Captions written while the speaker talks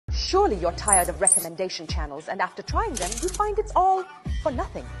Surely you're tired of recommendation channels, and after trying them, you find it's all for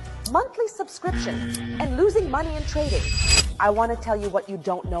nothing. Monthly subscriptions and losing money in trading. I want to tell you what you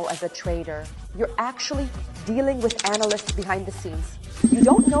don't know as a trader. You're actually dealing with analysts behind the scenes. You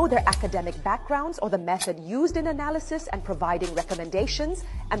don't know their academic backgrounds or the method used in analysis and providing recommendations,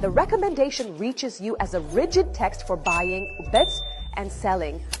 and the recommendation reaches you as a rigid text for buying bets and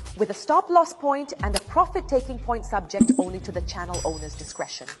selling, with a stop-loss point and a profit-taking point subject only to the channel owner's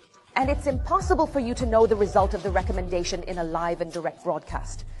discretion. And it's impossible for you to know the result of the recommendation in a live and direct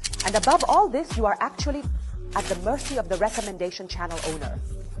broadcast. And above all this, you are actually at the mercy of the recommendation channel owner.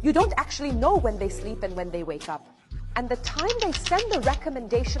 You don't actually know when they sleep and when they wake up. And the time they send the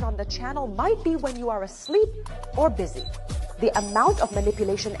recommendation on the channel might be when you are asleep or busy. The amount of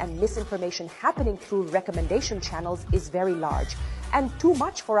manipulation and misinformation happening through recommendation channels is very large and too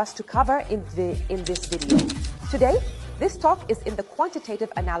much for us to cover in this video. Today, this talk is in the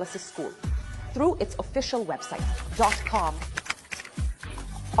Quantitative Analysis School through its official website, .com.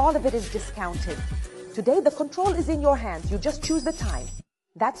 All of it is discounted. Today, the control is in your hands. You just choose the time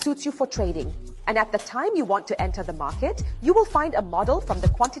that suits you for trading. And at the time you want to enter the market, you will find a model from the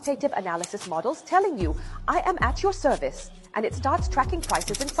quantitative analysis models telling you, I am at your service. And it starts tracking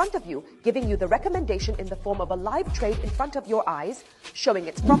prices in front of you, giving you the recommendation in the form of a live trade in front of your eyes, showing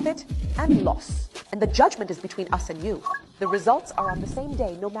its profit and loss. And the judgment is between us and you. The results are on the same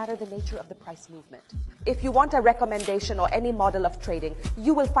day, no matter the nature of the price movement. If you want a recommendation or any model of trading,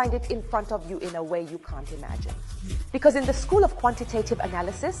 you will find it in front of you in a way you can't imagine. Because in the school of quantitative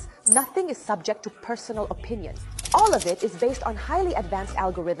analysis, nothing is subject to personal opinion. All of it is based on highly advanced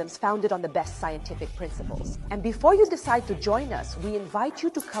algorithms founded on the best scientific principles. And before you decide to join us, we invite you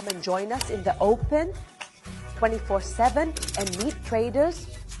to come and join us in the open 24/7 and meet traders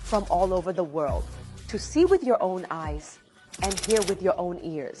from all over the world to see with your own eyes and hear with your own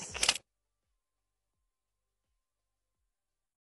ears.